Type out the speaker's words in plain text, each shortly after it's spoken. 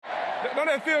Don't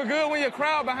that feel good when your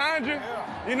crowd behind you?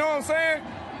 You know what I'm saying?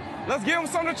 Let's give them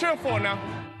something to cheer for now.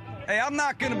 Hey, I'm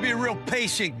not going to be a real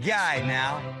patient guy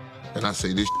now. And I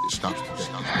say this stops today.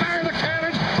 Fire the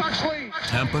cannons, Buxley.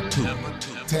 Tampa 2.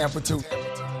 Tampa 2.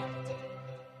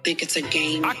 Think it's a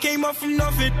game. I came up from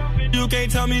nothing. You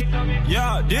can't tell me.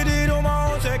 Yeah, did it on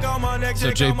my own. Take out my neck.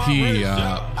 So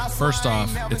JP, first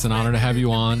off, it's an honor to have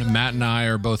you on. Matt and I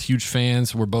are both huge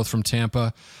fans. We're both from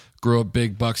Tampa. Grew up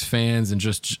big Bucs fans and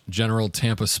just general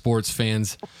Tampa sports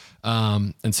fans.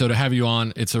 And so to have you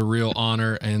on, it's a real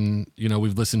honor. And, you know,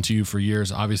 we've listened to you for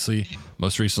years, obviously,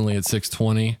 most recently at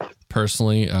 620.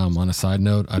 Personally, on a side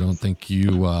note, I don't think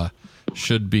you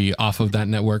should be off of that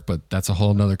network, but that's a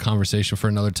whole nother conversation for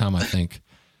another time, I think.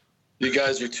 You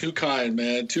guys are too kind,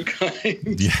 man. Too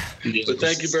kind. Yeah. But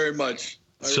thank you very much.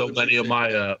 So many of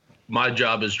my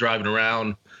job is driving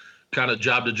around kind of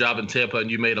job to job in Tampa, and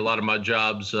you made a lot of my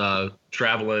jobs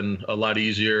traveling a lot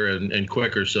easier and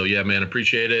quicker. So, yeah, man,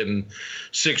 appreciate it. And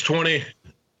 620,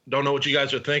 don't know what you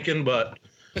guys are thinking, but,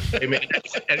 hey, man,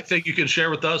 anything you can share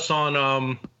with us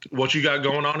on what you got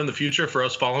going on in the future for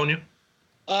us following you?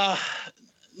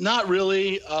 Not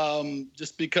really,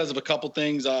 just because of a couple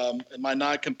things, my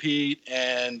non-compete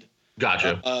and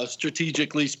Gotcha.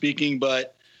 Strategically speaking,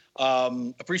 but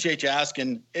appreciate you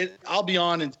asking. I'll be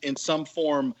on in some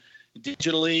form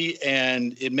digitally,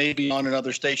 and it may be on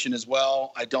another station as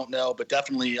well. I don't know, but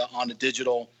definitely on a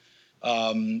digital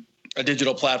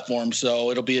platform.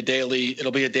 So it'll be a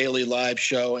daily live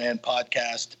show and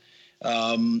podcast.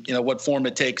 You know, what form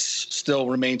it takes still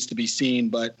remains to be seen,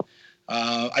 but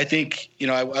I think, you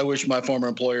know, I wish my former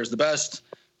employers the best.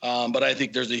 But I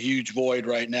think there's a huge void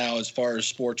right now as far as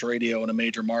sports radio in a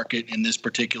major market, in this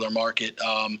particular market.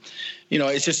 You know,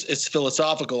 it's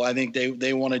philosophical. I think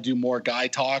they want to do more guy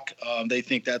talk. They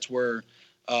think that's where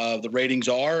the ratings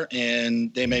are,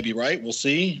 and they may be right. We'll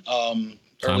see.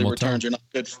 Early returns are not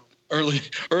good.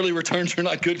 Early returns are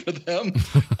not good for them.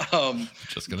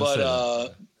 Just gonna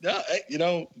say. Yeah, you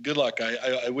know, good luck.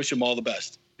 I wish them all the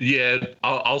best. Yeah,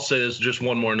 I'll say this, just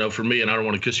one more note for me, and I don't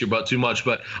want to kiss your butt too much,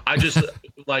 but I just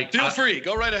like feel free,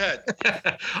 go right ahead.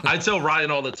 I tell Ryan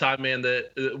all the time, man,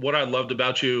 that what I loved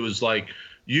about you is like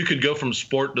you could go from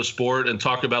sport to sport and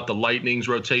talk about the Lightning's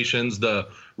rotations, the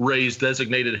Rays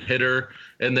designated hitter,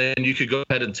 and then you could go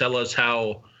ahead and tell us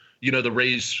how, you know, the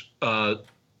Rays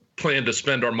plan to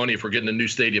spend our money for getting a new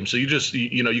stadium. So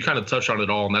you kind of touch on it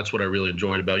all, and that's what I really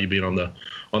enjoyed about you being on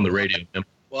the radio.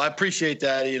 Well, I appreciate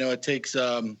that. You know, it takes,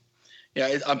 I'm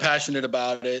passionate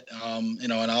about it. You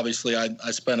know, and obviously I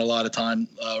spend a lot of time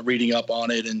reading up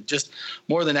on it, and just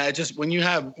more than that, just when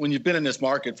you've been in this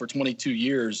market for 22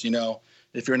 years, you know,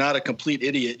 if you're not a complete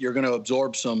idiot, you're going to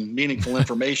absorb some meaningful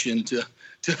information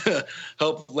to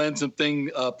help lend some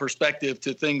perspective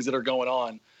to things that are going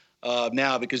on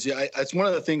now, because it's one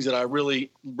of the things that I really,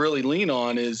 really lean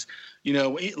on is, you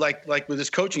know, like with this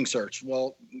coaching search.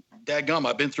 Well, dadgum,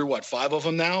 I've been through 5 of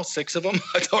them now, 6 of them.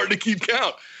 It's hard to keep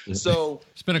count. So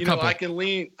it's been a couple. I can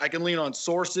lean on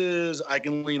sources. I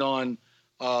can lean on,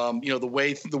 you know, the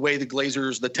way the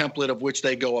Glazers, the template of which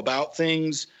they go about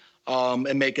things,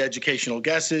 and make educational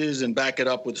guesses and back it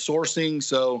up with sourcing.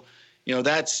 So, you know,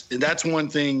 that's one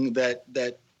thing that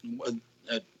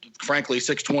frankly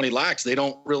 620 lacks. They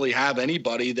don't really have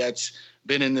anybody that's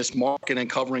been in this market and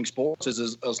covering sports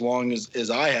as long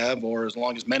as I have, or as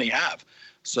long as many have.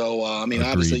 So, I mean,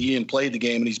 obviously Ian played the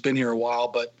game and he's been here a while,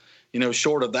 but, you know,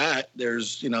 short of that,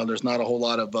 there's not a whole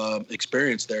lot of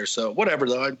experience there. So whatever,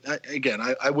 though,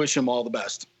 I wish him all the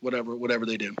best, whatever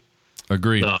they do.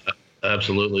 Agreed.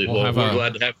 Absolutely. Well, we're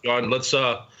glad to have you on. Let's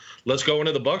go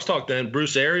into the Bucs talk then.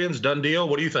 Bruce Arians, done deal.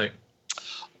 What do you think?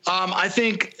 I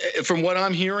think from what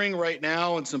I'm hearing right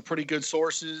now and some pretty good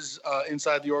sources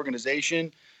inside the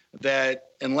organization, that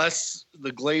unless the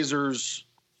Glazers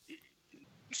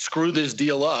screw this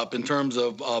deal up in terms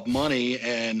of money,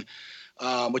 and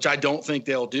which I don't think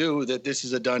they'll do, that this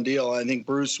is a done deal. I think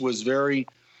Bruce was very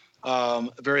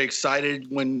excited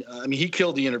when he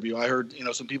killed the interview. I heard, you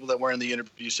know, some people that were in the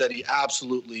interview said he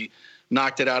absolutely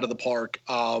knocked it out of the park.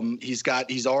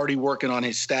 He's already working on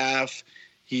his staff.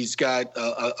 He's got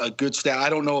a good staff. I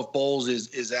don't know if Bowles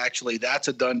is actually that's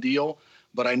a done deal,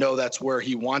 but I know that's where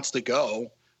he wants to go.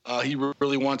 He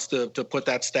really wants to put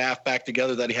that staff back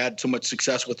together that he had so much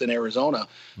success with in Arizona.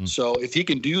 So if he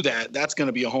can do that, that's going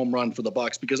to be a home run for the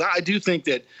Bucs, because I do think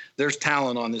that there's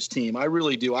talent on this team. I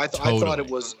really do. I thought it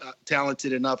was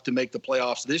talented enough to make the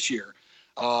playoffs this year.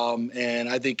 And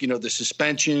I think, you know, the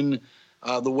suspension,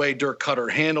 the way Dirk Cutter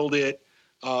handled it.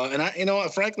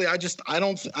 Frankly, I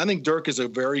think Dirk is a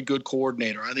very good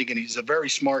coordinator. I think, and he's a very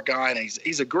smart guy, and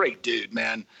he's a great dude,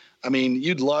 man. I mean,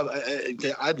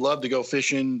 I'd love to go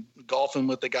fishing, golfing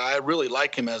with the guy. I really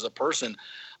like him as a person.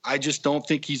 I just don't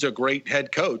think he's a great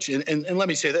head coach. And let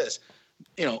me say this,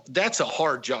 that's a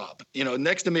hard job.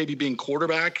 Next to maybe being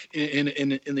quarterback in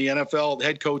the NFL, the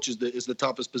head coach is the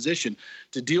toughest position.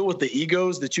 To deal with the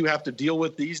egos that you have to deal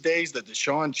with these days, the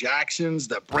Deshaun Jacksons,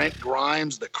 the Brent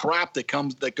Grimes, the crap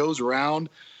that goes around.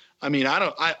 I mean,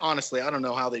 I honestly don't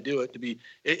know how they do it.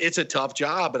 It's a tough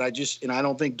job, and I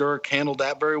don't think Dirk handled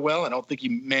that very well. I don't think he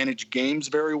managed games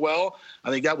very well. I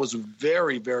think that was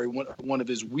very, very one of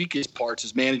his weakest parts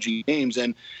is managing games.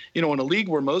 And in a league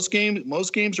where most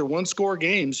games are one-score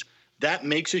games, that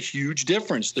makes a huge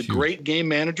difference. The great game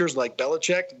managers like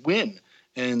Belichick win,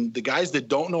 and the guys that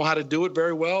don't know how to do it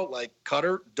very well, like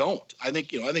Cutter, don't. I think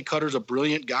Cutter's a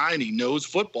brilliant guy and he knows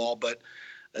football, but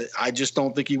I just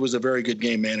don't think he was a very good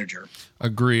game manager.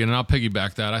 Agree, and I'll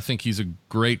piggyback that. I think he's a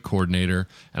great coordinator,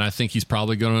 and I think he's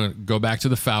probably going to go back to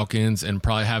the Falcons and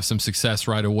probably have some success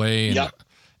right away.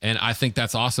 And I think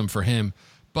that's awesome for him.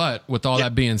 But with all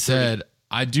that being said,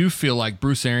 I do feel like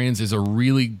Bruce Arians is a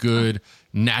really good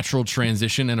natural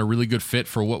transition and a really good fit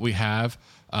for what we have.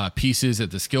 Pieces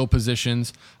at the skill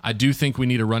positions. I do think we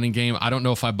need a running game. I don't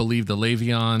know if I believe the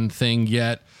Le'Veon thing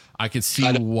yet. I could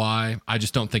see why. I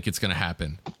just don't think it's going to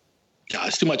happen. Yeah,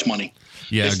 it's too much money.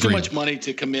 Yeah, it's agreed. Too much money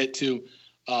to commit to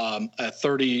a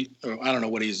 30. Or I don't know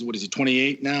what he's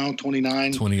 28 now,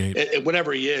 29, 28.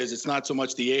 Whatever he is, it's not so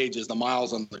much the age as the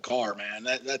miles on the car, man.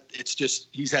 That it's just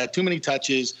he's had too many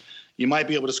touches. You might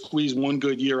be able to squeeze one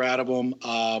good year out of him.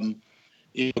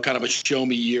 Kind of a show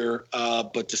me year,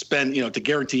 but to spend, to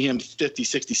guarantee him 50,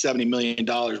 60, $70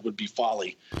 million would be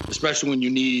folly, especially when you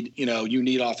need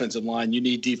offensive line, you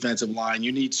need defensive line,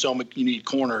 you need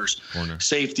corners,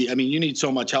 safety. I mean, you need so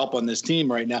much help on this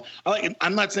team right now.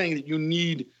 I'm not saying that you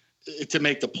need to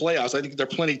make the playoffs. I think they're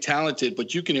plenty talented,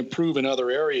 but you can improve in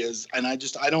other areas. And I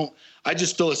just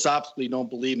philosophically don't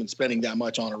believe in spending that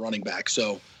much on a running back.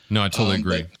 So no, I totally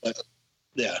agree.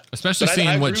 Yeah, especially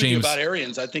seeing what James about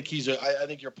Arians. I think I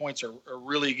think your points are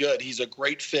really good. He's a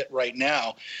great fit right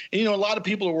now. And a lot of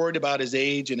people are worried about his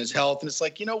age and his health, and it's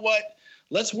like, you know what?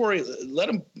 Let's worry. Let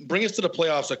him bring us to the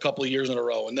playoffs a couple of years in a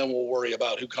row, and then we'll worry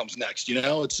about who comes next.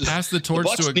 It's just pass the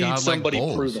torch to a guy like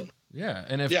Bowles. Proven. Yeah,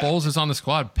 and if Bowles is on the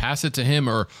squad, pass it to him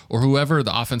or whoever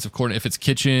the offensive coordinator. If it's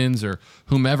Kitchens or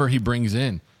whomever he brings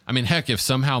in. I mean, heck, if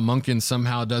somehow Monken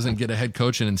somehow doesn't get a head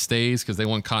coach and stays because they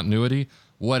want continuity.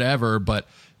 Whatever, but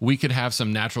we could have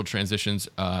some natural transitions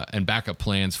and backup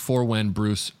plans for when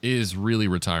Bruce is really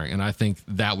retiring. And I think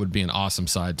that would be an awesome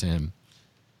side to him.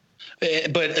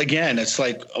 But again, it's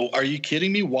like, are you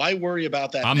kidding me? Why worry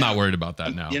about that? I'm not worried about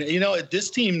that now. This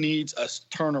team needs a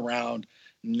turnaround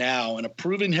now, and a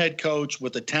proven head coach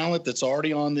with the talent that's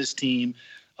already on this team,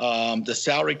 the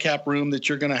salary cap room that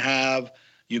you're going to have.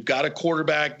 You've got a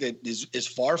quarterback that is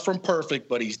far from perfect,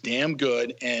 but he's damn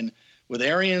good. And with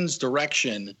Arians'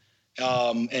 direction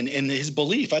and his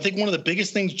belief, I think one of the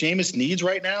biggest things Jameis needs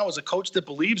right now is a coach that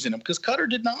believes in him, because Cutter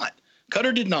did not.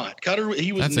 Cutter,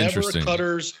 he was never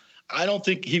Cutter's. I don't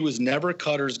think he was never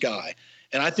Cutter's guy.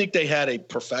 And I think they had a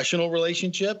professional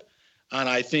relationship. And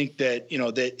I think that,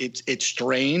 that it's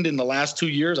strained in the last 2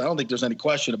 years. I don't think there's any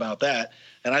question about that.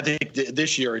 And I think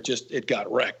this year it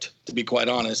got wrecked, to be quite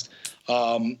honest.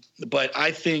 But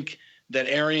I think that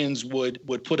Arians would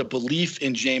put a belief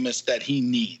in Jameis that he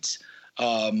needs.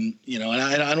 And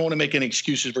I don't want to make any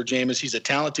excuses for Jameis. He's a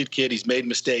talented kid. He's made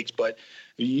mistakes, but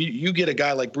you get a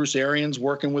guy like Bruce Arians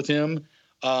working with him,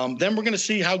 then we're going to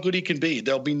see how good he can be.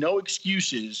 There'll be no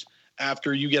excuses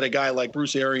after you get a guy like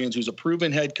Bruce Arians, who's a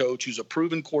proven head coach, who's a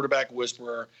proven quarterback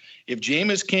whisperer. If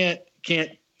Jameis can't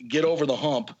get over the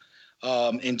hump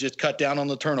and just cut down on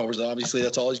the turnovers, obviously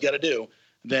that's all he's got to do,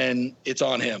 then it's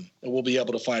on him, and we'll be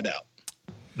able to find out.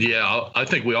 Yeah, I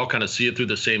think we all kind of see it through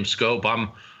the same scope.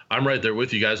 I'm right there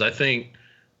with you guys. I think,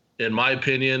 in my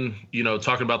opinion,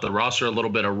 talking about the roster a little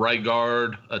bit, a right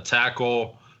guard, a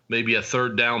tackle, maybe a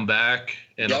third down back,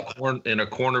 and a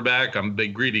cornerback. I'm a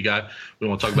big greedy guy. We don't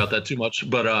want to talk about that too much.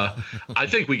 But I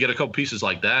think we get a couple pieces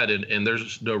like that, and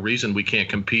there's no reason we can't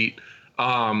compete.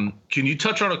 Can you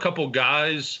touch on a couple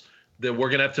guys that we're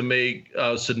going to have to make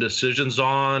some decisions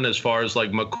on as far as like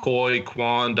McCoy,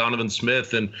 Quan, Donovan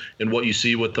Smith, and what you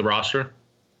see with the roster?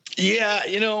 Yeah,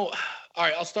 all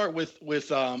right, I'll start with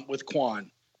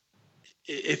Quan.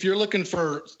 If you're looking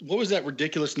for, what was that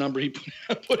ridiculous number he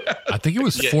put out? I think it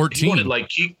was 14. He wanted like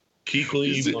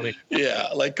Kuechly money. Yeah,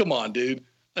 like, come on, dude.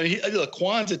 I mean, look,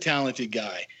 Quan's a talented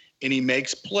guy, and he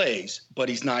makes plays, but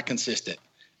he's not consistent.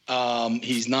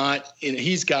 He's not.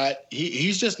 He's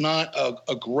just not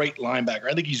a great linebacker.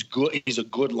 I think he's good. He's a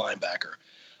good linebacker.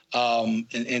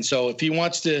 And so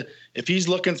if he's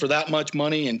looking for that much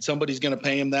money and somebody's going to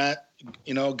pay him that,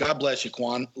 God bless you,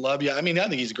 Quan. Love you. I mean, I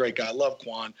think he's a great guy. I love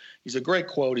Quan. He's a great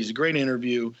quote. He's a great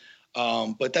interview.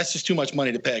 But that's just too much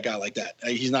money to pay a guy like that.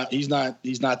 He's not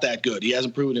that good. He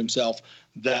hasn't proven himself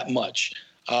that much.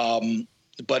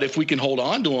 But if we can hold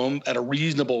on to him at a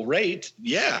reasonable rate,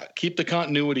 yeah, keep the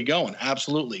continuity going.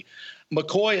 Absolutely.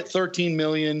 McCoy at $13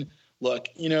 million. Look,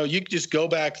 you just go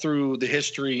back through the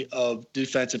history of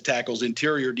defensive tackles,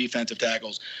 interior defensive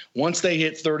tackles. Once they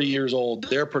hit 30 years old,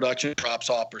 their production drops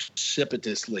off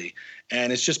precipitously.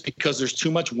 And it's just because there's too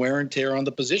much wear and tear on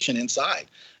the position inside.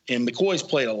 And McCoy's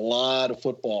played a lot of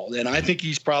football. And I think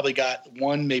he's probably got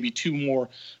one, maybe two more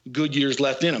good years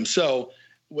left in him. So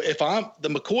the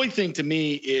McCoy thing to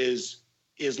me is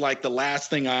like the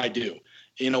last thing I do.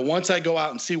 Once I go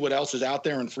out and see what else is out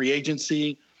there in free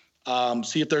agency,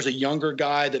 see if there's a younger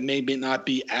guy that maybe not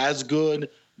be as good,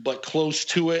 but close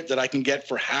to it that I can get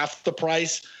for half the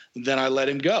price, then I let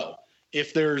him go.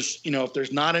 If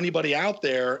there's not anybody out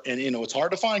there and, it's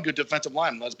hard to find good defensive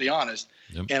linemen, let's be honest.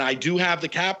 Yep. And I do have the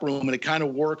cap room and it kind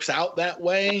of works out that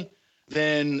way,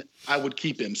 then I would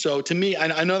keep him. So to me,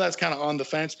 I know that's kind of on the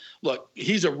fence. Look,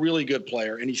 he's a really good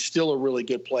player and he's still a really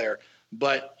good player.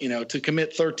 But, to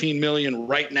commit $13 million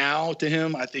right now to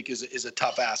him, I think is a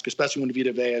tough ask, especially when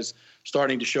Vita Vea is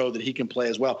starting to show that he can play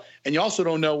as well. And you also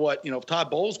don't know what, if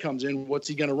Todd Bowles comes in, what's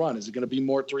he going to run? Is it going to be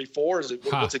more 3-4?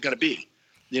 What's it going to be?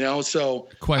 So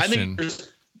question. I think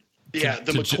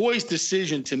McCoy's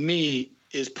decision to me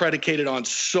is predicated on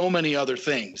so many other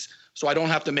things. So I don't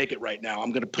have to make it right now.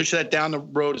 I'm going to push that down the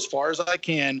road as far as I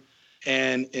can.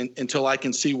 And until I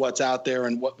can see what's out there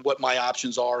and what my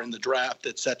options are in the draft,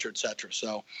 et cetera, et cetera.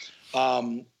 So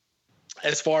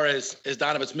as far as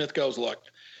Donovan Smith goes, look,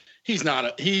 he's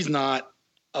not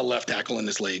a left tackle in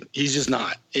this league. He's just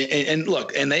not. And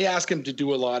look, and they ask him to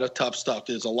do a lot of tough stuff.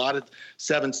 There's a lot of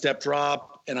 7-step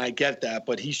drop, and I get that,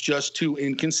 but he's just too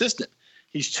inconsistent.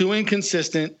 He's too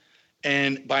inconsistent,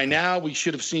 and by now we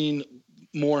should have seen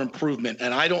more improvement.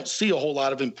 And I don't see a whole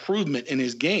lot of improvement in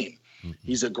his game.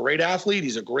 He's a great athlete.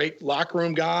 He's a great locker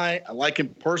room guy. I like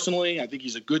him personally. I think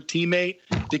he's a good teammate.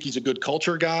 I think he's a good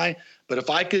culture guy. But if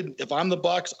I'm the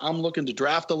Bucs, I'm looking to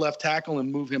draft a left tackle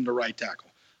and move him to right tackle.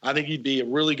 I think he'd be a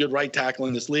really good right tackle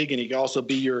in this league, and he could also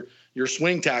be your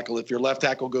swing tackle. If your left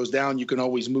tackle goes down, you can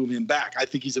always move him back. I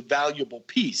think he's a valuable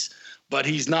piece, but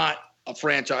he's not a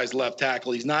franchise left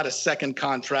tackle. He's not a second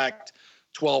contract,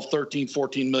 $12, $13,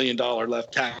 $14 million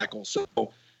left tackle. So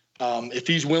if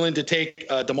he's willing to take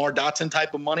DeMar Dotson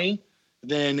type of money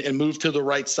and move to the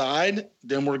right side,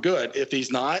 then we're good. If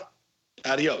he's not,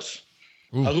 adios.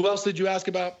 Who else did you ask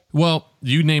about? Well,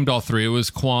 you named all three. It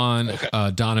was Quan,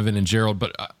 okay, Donovan, and Gerald.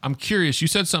 But I'm curious. You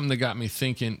said something that got me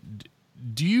thinking.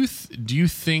 Do you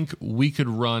think we could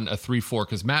run a 3-4?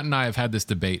 Because Matt and I have had this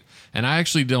debate, and I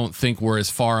actually don't think we're as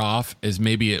far off as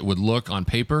maybe it would look on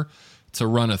paper to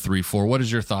run a 3-4. What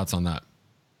is your thoughts on that?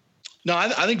 No,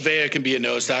 I think Vea can be a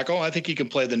nose tackle. I think he can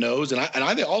play the nose, and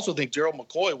I also think Gerald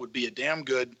McCoy would be a damn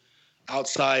good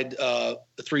outside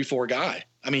 3-4 guy.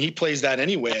 I mean, he plays that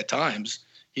anyway at times.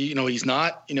 He's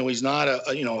not a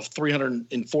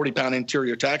 340-pound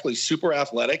interior tackle. He's super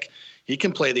athletic. He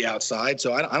can play the outside.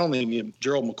 So I don't think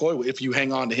Gerald McCoy, if you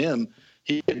hang on to him,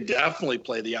 he could definitely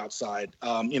play the outside.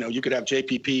 You could have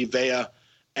JPP, Vea,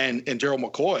 and Gerald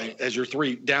McCoy as your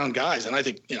three down guys, and I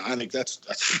think that's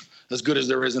as good as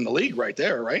there is in the league right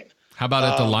there, right? How about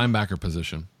at the linebacker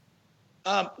position?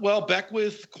 Well,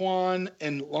 Beckwith, Quan,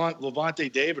 and Levante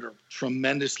David are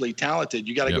tremendously talented.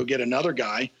 You got to go get another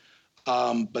guy,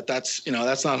 but that's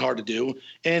not hard to do.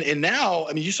 And now,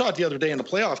 I mean, you saw it the other day in the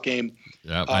playoff game.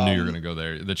 Yeah, I knew you were going to go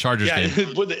there. The Chargers game.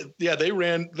 They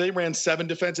ran 7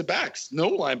 defensive backs, no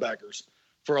linebackers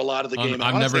for a lot of the game.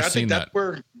 I've never seen that.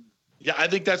 I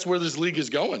think that's where this league is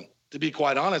going. To be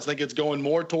quite honest, I think it's going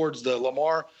more towards the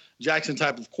Lamar Jackson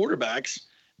type of quarterbacks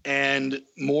and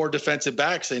more defensive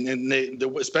backs, and they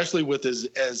especially with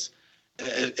as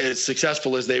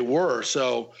successful as they were.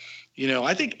 So,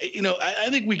 I think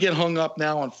we get hung up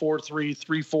now on 4-3,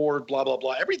 3-4, blah blah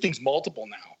blah. Everything's multiple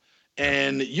now,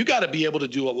 and you got to be able to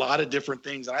do a lot of different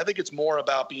things. And I think it's more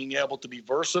about being able to be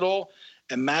versatile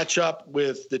and match up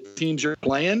with the teams you're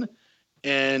playing.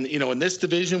 And, in this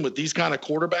division with these kind of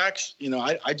quarterbacks,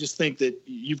 I just think that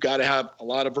you've got to have a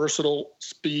lot of versatile,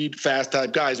 speed, fast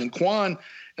type guys. And Quan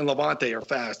and Levante are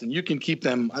fast, and you can keep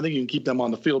them. I think you can keep them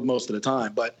on the field most of the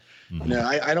time. But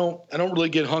I don't really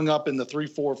get hung up in the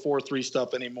 3-4, 4-3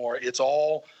 stuff anymore. It's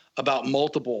all about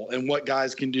multiple and what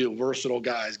guys can do, versatile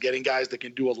guys, getting guys that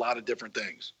can do a lot of different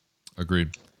things. Agreed.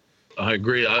 I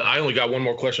agree. I only got one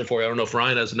more question for you. I don't know if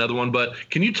Ryan has another one, but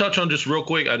can you touch on just real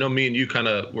quick? I know me and you kind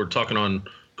of were talking on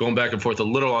going back and forth a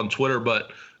little on Twitter,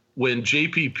 but when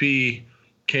JPP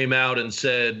came out and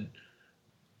said,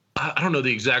 I don't know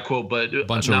the exact quote, but a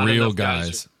bunch of real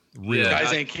guys. Real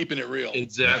guys ain't keeping it real.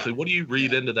 Exactly. Yeah. What do you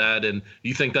read into that? And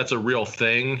you think that's a real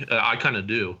thing? I kind of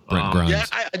do. Yeah,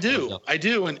 I do. I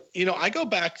do. And, I go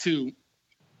back to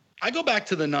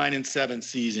the 9-7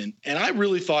 season, and I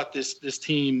really thought this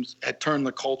team had turned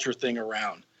the culture thing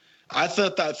around. I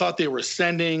thought they were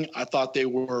ascending. I thought they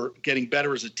were getting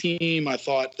better as a team. I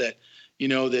thought that,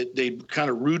 that they kind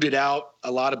of rooted out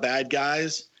a lot of bad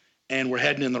guys and were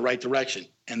heading in the right direction.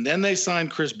 And then they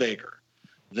signed Chris Baker.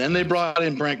 Then they brought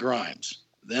in Brent Grimes.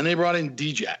 Then they brought in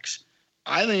Djax.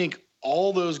 I think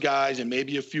all those guys and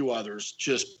maybe a few others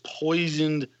just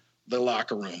poisoned the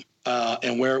locker room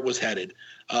and where it was headed.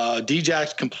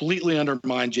 Djax completely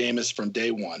undermined Jameis from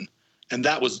day one. And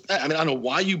that was, I don't know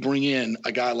why you bring in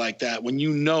a guy like that when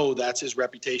you know that's his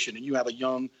reputation and you have a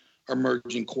young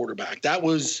emerging quarterback. That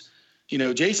was,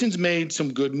 Jason's made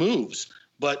some good moves,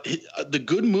 but the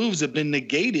good moves have been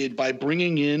negated by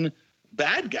bringing in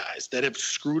bad guys that have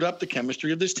screwed up the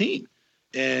chemistry of this team.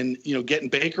 And, getting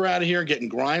Baker out of here, getting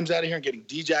Grimes out of here, getting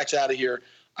Djax out of here,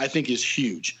 I think is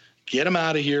huge. Get him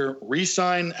out of here,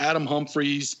 re-sign Adam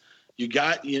Humphries. You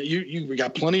got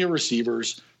plenty of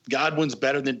receivers. Godwin's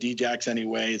better than Djax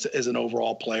anyway as an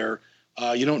overall player.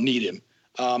 You don't need him.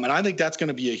 And I think that's going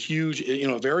to be a huge,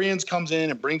 if Arians comes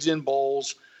in and brings in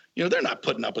Bowles, they're not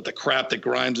putting up with the crap that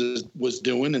Grimes was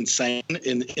doing and saying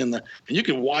and you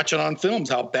can watch it on films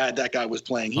how bad that guy was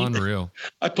playing. Unreal.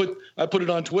 I put it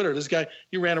on Twitter. This guy,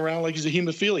 he ran around like he's a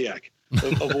hemophiliac,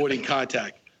 avoiding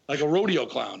contact, like a rodeo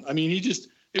clown. I mean,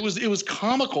 it was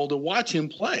comical to watch him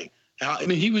play.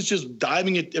 He was just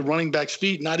diving at running back's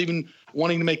feet, not even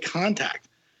wanting to make contact.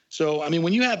 So,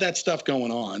 when you have that stuff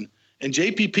going on, and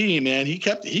JPP, man, he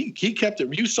kept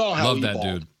it. You saw how he balled.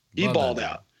 Dude. He balled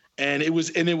out. And it was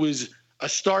a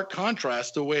stark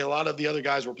contrast to the way a lot of the other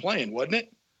guys were playing, wasn't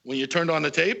it? When you turned on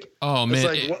the tape. Oh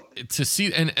man, to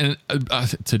see and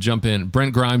to jump in,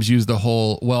 Brent Grimes used the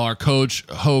whole. Well, our coach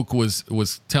Hoke was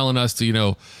telling us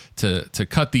to to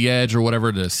cut the edge or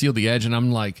whatever to seal the edge, and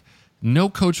I'm like, no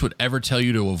coach would ever tell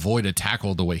you to avoid a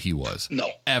tackle the way he was. No,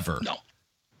 ever. No,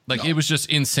 it was just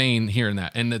insane hearing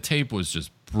that, and the tape was just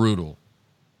brutal.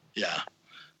 Yeah.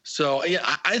 So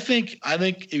I think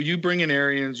if you bring in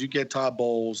Arians, you get Todd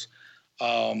Bowles.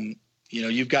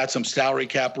 You've got some salary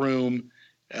cap room.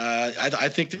 I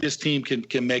think that this team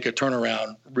can make a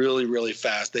turnaround really, really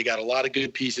fast. They got a lot of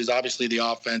good pieces. Obviously, the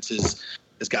offense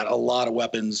has got a lot of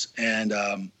weapons, and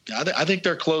I think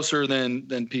they're closer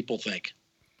than people think.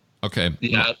 Okay.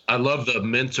 Yeah, I love the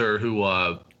mentor who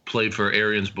played for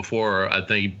Arians before. I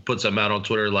think he puts them out on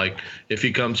Twitter like, if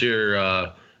he comes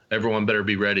here, everyone better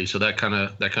be ready. So that kind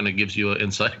of gives you an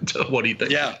insight into what he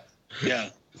thinks. Yeah.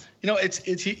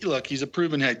 He's a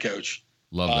proven head coach.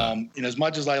 Love that. As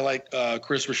much as I like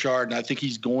Chris Richard, and I think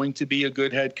he's going to be a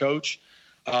good head coach.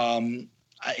 We don't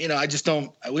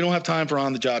have time for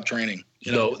on the job training.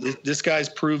 This guy's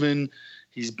proven.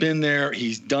 He's been there.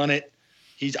 He's done it.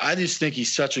 I just think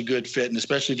he's such a good fit, and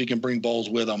especially if you can bring Bowles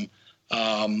with him.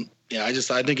 I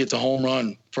think it's a home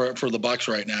run for the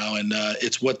Bucs right now, and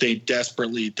it's what they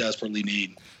desperately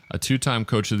need. A 2-time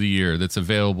coach of the year that's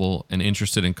available and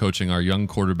interested in coaching our young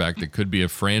quarterback that could be a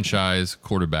franchise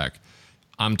quarterback.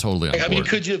 I'm totally on board.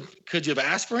 Could you have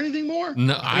asked for anything more?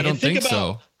 No, I don't think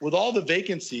so. With all the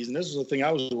vacancies, and this is the thing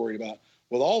I was worried about.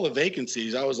 With all the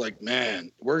vacancies, I was like,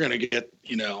 man, we're going to get,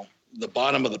 the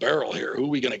bottom of the barrel here. Who are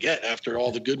we going to get after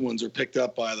all the good ones are picked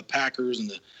up by the Packers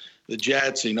and the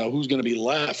Jets? Who's going to be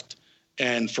left?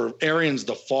 And for Arians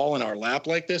to fall in our lap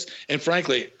like this, and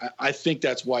frankly, I think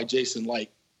that's why Jason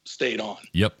Light stayed on.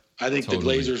 Yep. I think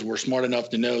totally. The Glazers were smart enough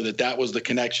to know that was the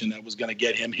connection that was going to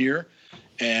get him here.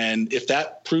 And if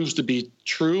that proves to be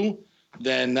true,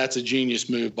 then that's a genius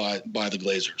move by the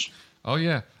Glazers. Oh,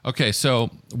 yeah. Okay, so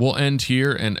we'll end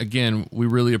here. And again, we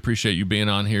really appreciate you being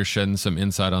on here, shedding some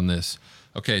insight on this.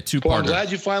 Okay, two-parter. Well, I'm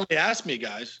glad you finally asked me,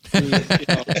 guys.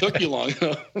 It took you long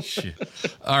enough. Shit.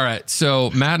 All right,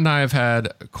 so Matt and I have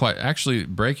had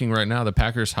breaking right now, the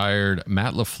Packers hired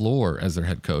Matt LaFleur as their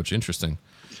head coach. Interesting.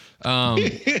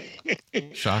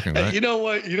 Shocking, right? You know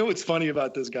what? You know what's funny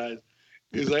about this, guys?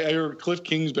 Is I heard Cliff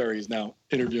Kingsbury's now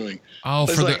interviewing. Oh,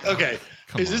 okay.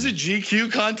 Is this a GQ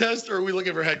contest, or are we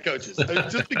looking for head coaches?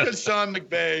 Just because Sean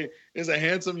McVay is a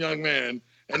handsome young man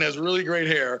and has really great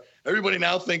hair, everybody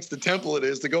now thinks the template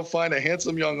is to go find a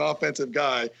handsome young offensive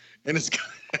guy, and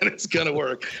it's going to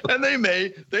work. And they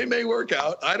may work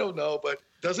out. I don't know, but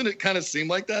Doesn't it kind of seem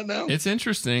like that now? It's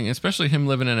interesting, especially him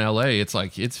living in LA. It's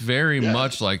like it's very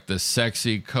much like the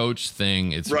sexy coach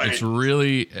thing. It's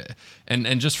really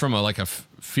and just from a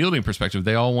fielding perspective,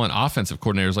 they all want offensive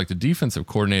coordinators. Like the defensive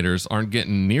coordinators aren't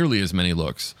getting nearly as many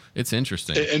looks. It's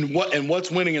interesting. And what's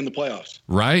winning in the playoffs?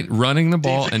 Right, running the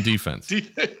ball and defense.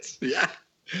 Defense, yeah.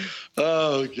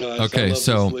 Oh gosh. Okay,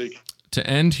 so to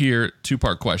end here,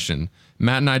 2-part question.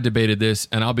 Matt and I debated this,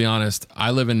 and I'll be honest, I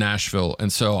live in Nashville,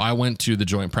 and so I went to the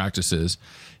joint practices,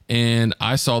 and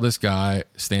I saw this guy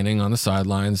standing on the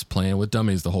sidelines playing with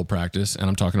dummies the whole practice, and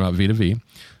I'm talking about V to V.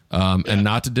 And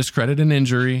not to discredit an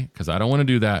injury, because I don't want to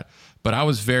do that, but I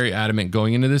was very adamant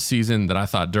going into this season that I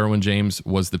thought Derwin James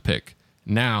was the pick.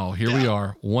 Now, here we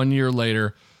are, 1 year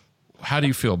later. How do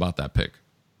you feel about that pick?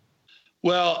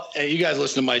 Well, you guys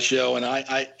listen to my show, and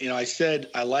I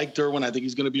said I like Derwin. I think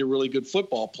he's going to be a really good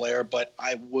football player, but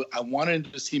I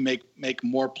wanted to see make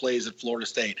more plays at Florida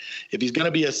State. If he's going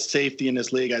to be a safety in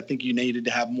this league, I think you needed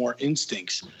to have more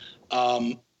instincts.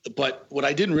 But what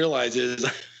I didn't realize is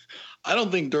I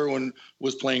don't think Derwin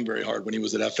was playing very hard when he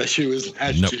was at FSU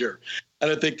last year. I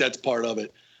don't think that's part of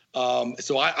it.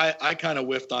 So I kind of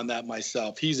whiffed on that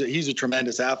myself. He's a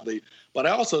tremendous athlete, but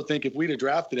I also think if we'd have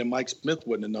drafted him, Mike Smith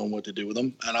wouldn't have known what to do with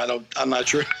him, and I'm not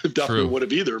sure if Duffy would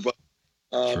have either. But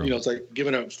it's like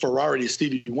giving a Ferrari to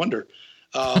Stevie Wonder.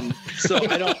 So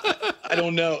I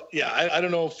don't know. Yeah, I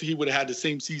don't know if he would have had the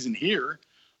same season here.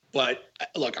 But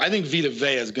look, I think Vita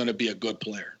Vea is going to be a good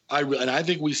player. And I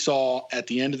think we saw at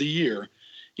the end of the year,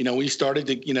 we started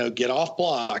to get off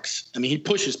blocks. I mean, he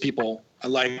pushes people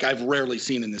like I've rarely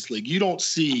seen in this league. You don't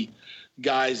see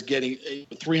guys getting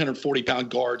 340-pound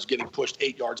guards getting pushed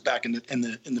 8 yards back in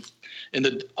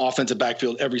the offensive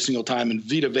backfield every single time. And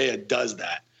Vita Vea does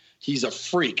that. He's a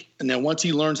freak. And then once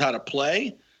he learns how to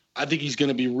play, I think he's going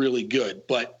to be really good.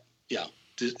 But yeah,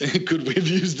 could we have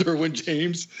used Derwin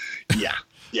James? Yeah.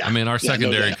 Yeah. I mean, our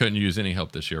secondary couldn't use any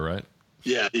help this year, right?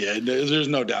 Yeah. There's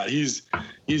no doubt. He's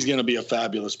going to be a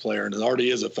fabulous player, and already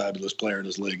is a fabulous player in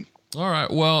this league. All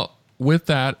right. Well, with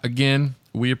that, again,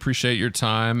 we appreciate your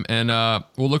time, and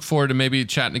we'll look forward to maybe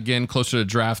chatting again closer to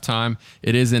draft time.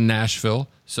 It is in Nashville,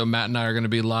 so Matt and I are going to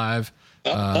be live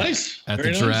nice. at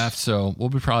Very the draft. So we'll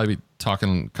probably be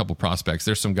talking a couple prospects.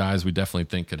 There's some guys we definitely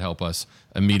think could help us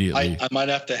immediately. I might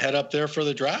have to head up there for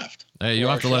the draft. Hey,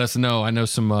 you'll have to let us know. I know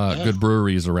some good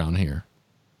breweries around here.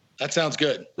 That sounds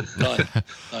good. Done.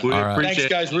 All right. Thanks,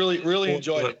 guys. Really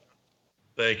enjoyed it.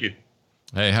 Thank you.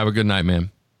 Hey, have a good night,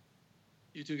 man.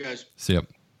 You too, guys. See ya.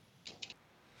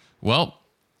 Well,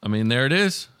 I mean, there it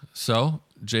is. So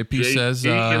JP says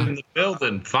in the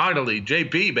building. Finally,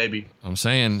 JP, baby. I'm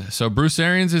saying, so Bruce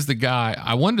Arians is the guy.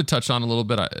 I wanted to touch on a little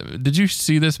bit. Did you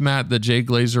see this, Matt, the Jay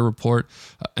Glazer report?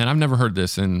 And I've never heard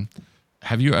this. And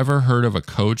have you ever heard of a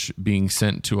coach being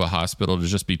sent to a hospital to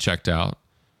just be checked out?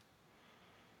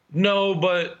 No,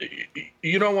 but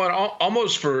you know what?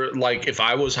 Almost for like, if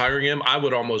I was hiring him, I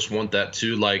would almost want that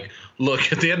too. Like,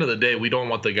 look, at the end of the day, we don't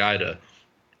want the guy to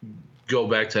go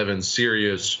back to having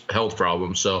serious health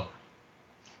problems. So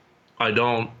I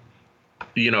don't,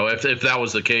 if that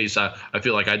was the case, I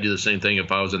feel like I'd do the same thing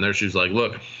if I was in their shoes. Like,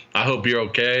 look, I hope you're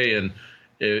okay. And,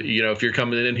 if you're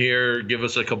coming in here, give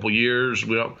us a couple years.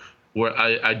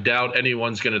 I doubt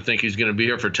anyone's going to think he's going to be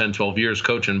here for 10, 12 years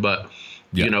coaching, but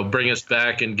bring us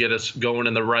back and get us going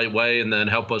in the right way, and then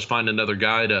help us find another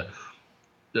guy to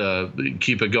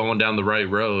keep it going down the right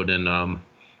road. And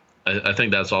I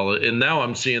think that's all. And now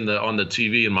I'm seeing on the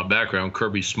TV in my background,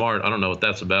 Kirby Smart. I don't know what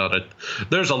that's about.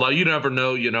 There's a lot. You never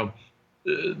know,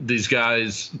 these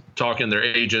guys talking, their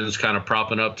agents kind of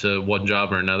propping up to one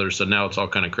job or another. So now it's all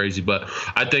kind of crazy. But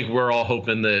I think we're all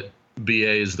hoping that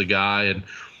BA is the guy. And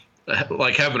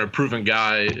like having a proven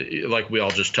guy, like we all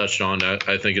just touched on,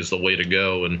 I think is the way to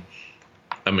go. And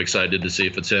I'm excited to see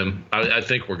if it's him. I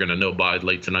think we're going to know by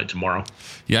late tonight, tomorrow.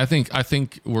 Yeah, I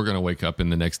think we're going to wake up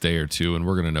in the next day or two, and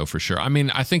we're going to know for sure. I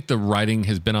mean, I think the writing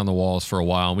has been on the walls for a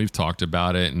while, and we've talked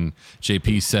about it, and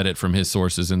JP said it from his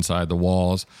sources inside the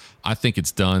walls. I think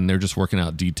it's done. They're just working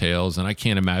out details, and I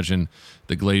can't imagine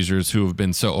the Glazers, who have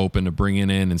been so open to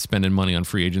bringing in and spending money on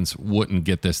free agents, wouldn't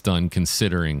get this done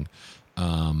considering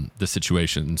the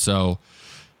situation. So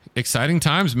exciting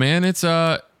times, man. It's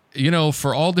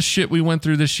for all the shit we went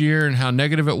through this year and how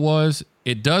negative it was,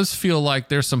 it does feel like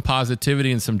there's some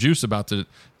positivity and some juice about to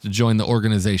join the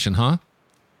organization, huh?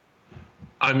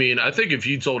 I mean, I think if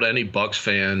you told any Bucs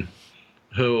fan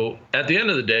who, at the end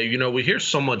of the day, we hear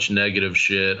so much negative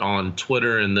shit on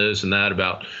Twitter and this and that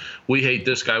about, we hate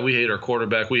this guy, we hate our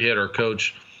quarterback, we hate our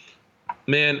coach.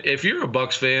 Man, if you're a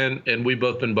Bucs fan, and we've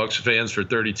both been Bucs fans for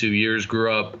 32 years,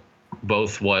 grew up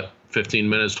both, 15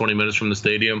 minutes, 20 minutes from the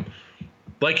stadium,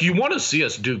 Like, you want to see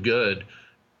us do good.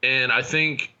 And I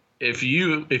think if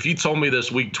you told me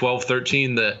this week 12,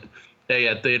 13 that, hey,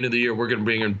 at the end of the year, we're going to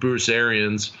bring in Bruce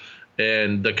Arians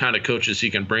and the kind of coaches he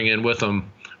can bring in with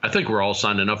him, I think we're all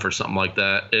signing up for something like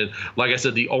that. And like I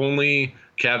said, the only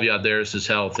caveat there is his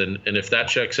health. And if that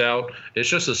checks out, it's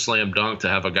just a slam dunk to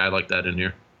have a guy like that in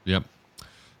here. Yep.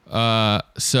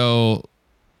 So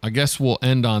I guess we'll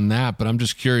end on that, but I'm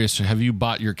just curious, have you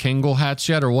bought your Kangol hats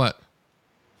yet or what?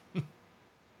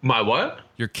 My what?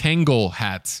 Your Kangol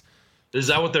hats. Is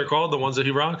that what they're called? The ones that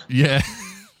he rocks? Yeah.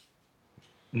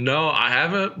 No, I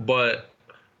haven't, but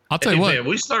I'll tell you what. Man,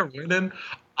 we start winning,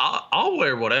 I'll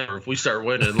wear whatever if we start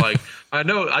winning. Like, I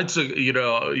know I took,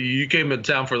 you came in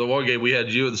town for the one game. We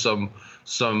had you in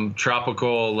some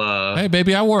tropical. Hey,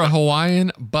 baby, I wore a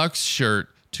Hawaiian Bucks shirt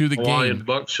to the Hawaiian game.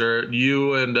 Bucks shirt.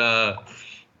 You and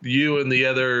the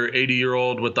other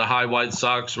 80-year-old with the high white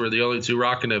socks were the only two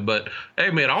rocking it. But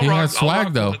hey, man, He has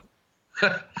swag though.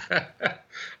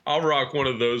 I'll rock one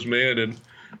of those, man. And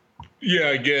yeah,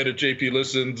 again, if JP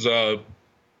listens,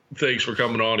 thanks for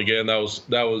coming on again. That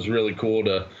was really cool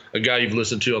to a guy you've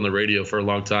listened to on the radio for a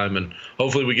long time, and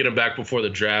hopefully we get him back before the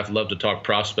draft. Love to talk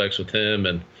prospects with him,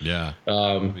 and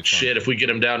if we get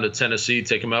him down to Tennessee,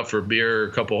 take him out for a beer,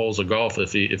 a couple holes of golf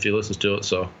if he listens to it.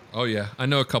 So oh yeah, I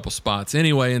know a couple spots.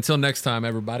 Anyway, until next time,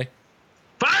 everybody.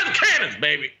 Fire the cannons,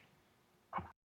 baby.